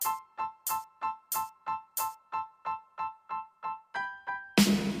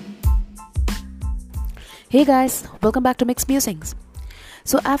Hey guys, welcome back to Mixed Musings.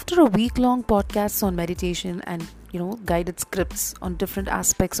 So after a week-long podcast on meditation and guided scripts on different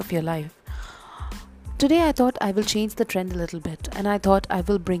aspects of your life, today I thought I will change the trend a little bit and I thought I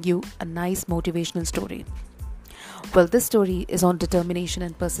will bring you a nice motivational story. Well, this story is on determination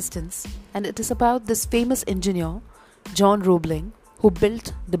and persistence, and it is about this famous engineer, John Roebling, who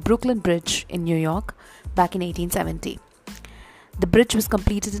built the Brooklyn Bridge in New York back in 1870. The bridge was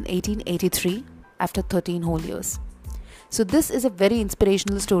completed in 1883 after 13 whole years. So this is a very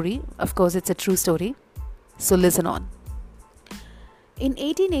inspirational story. Of course, it's a true story. So listen on. In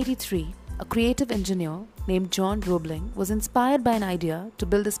 1883, a creative engineer named John Roebling was inspired by an idea to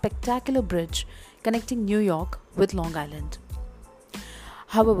build a spectacular bridge connecting New York with Long Island.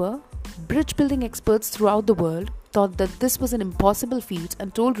 However, bridge building experts throughout the world thought that this was an impossible feat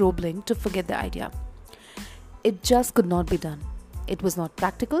and told Roebling to forget the idea. It just could not be done. It was not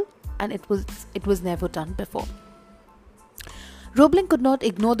practical and it was never done before. Roebling could not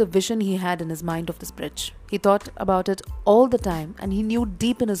ignore the vision he had in his mind of this bridge. He thought about it all the time and he knew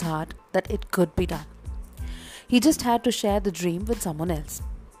deep in his heart that it could be done. He just had to share the dream with someone else.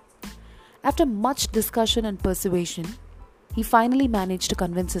 After much discussion and persuasion, he finally managed to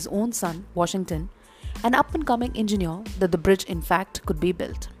convince his own son, Washington, an up-and-coming engineer, that the bridge in fact could be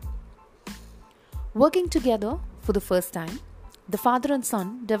built. Working together for the first time, the father and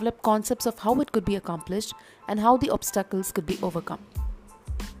son developed concepts of how it could be accomplished and how the obstacles could be overcome.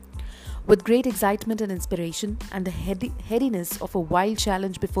 With great excitement and inspiration and the headiness of a wild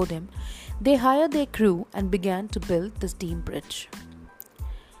challenge before them, they hired their crew and began to build the steam bridge.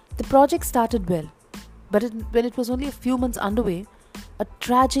 The project started well, but when it was only a few months underway, a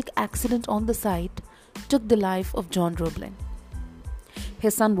tragic accident on the site took the life of John Roebling.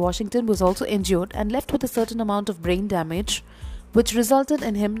 His son Washington was also injured and left with a certain amount of brain damage, which resulted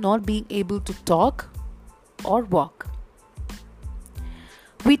in him not being able to talk or walk.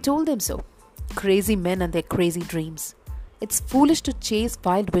 We told him so. Crazy men and their crazy dreams. It's foolish to chase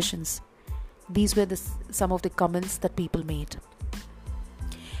wild visions. These were some of the comments that people made.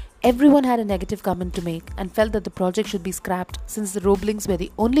 Everyone had a negative comment to make and felt that the project should be scrapped since the Roeblings were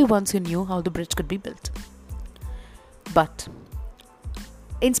the only ones who knew how the bridge could be built. But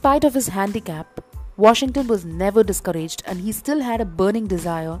in spite of his handicap, Washington was never discouraged and he still had a burning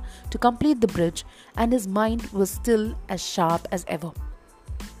desire to complete the bridge, and his mind was still as sharp as ever.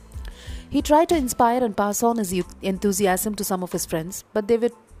 He tried to inspire and pass on his enthusiasm to some of his friends, but they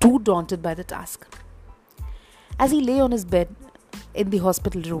were too daunted by the task. As he lay on his bed in the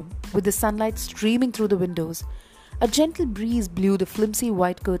hospital room with the sunlight streaming through the windows, a gentle breeze blew the flimsy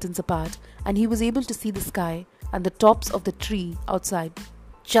white curtains apart and he was able to see the sky and the tops of the tree outside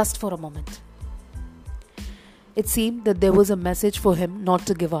just for a moment. It seemed that there was a message for him not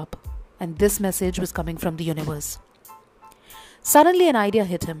to give up, and this message was coming from the universe. Suddenly an idea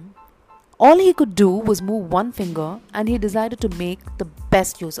hit him. All he could do was move one finger, and he decided to make the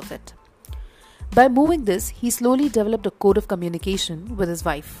best use of it. By moving this, he slowly developed a code of communication with his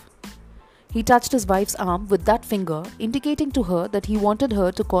wife. He touched his wife's arm with that finger, indicating to her that he wanted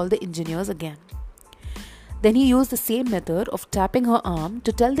her to call the engineers again. Then he used the same method of tapping her arm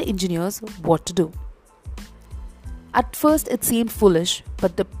to tell the engineers what to do. At first it seemed foolish,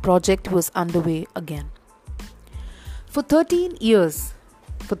 but the project was underway again. For 13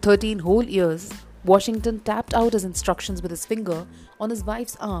 whole years, Washington tapped out his instructions with his finger on his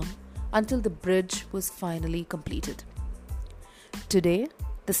wife's arm until the bridge was finally completed. Today,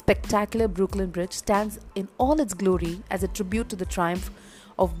 the spectacular Brooklyn Bridge stands in all its glory as a tribute to the triumph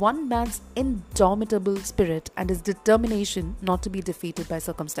of one man's indomitable spirit and his determination not to be defeated by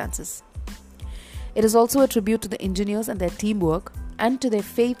circumstances. It is also a tribute to the engineers and their teamwork and to their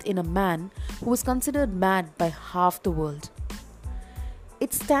faith in a man who was considered mad by half the world.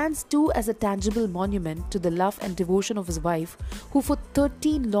 It stands too as a tangible monument to the love and devotion of his wife, who for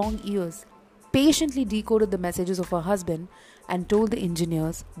 13 long years patiently decoded the messages of her husband and told the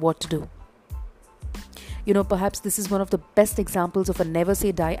engineers what to do. Perhaps this is one of the best examples of a never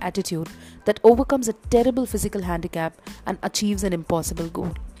say die attitude that overcomes a terrible physical handicap and achieves an impossible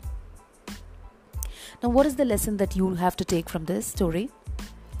goal. Now, what is the lesson that you have to take from this story?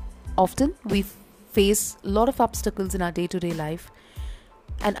 Often we face a lot of obstacles in our day-to-day life,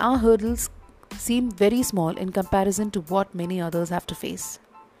 and our hurdles seem very small in comparison to what many others have to face.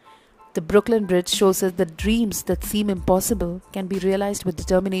 The Brooklyn Bridge shows us that dreams that seem impossible can be realized with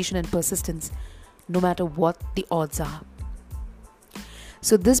determination and persistence, no matter what the odds are.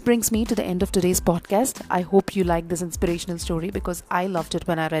 So this brings me to the end of today's podcast. I hope you like this inspirational story because I loved it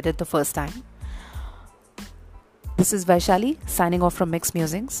when I read it the first time. This is Vaishali signing off from Mixed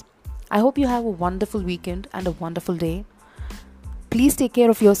Musings. I hope you have a wonderful weekend and a wonderful day. Please take care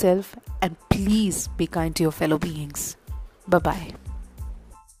of yourself and please be kind to your fellow beings. Bye bye.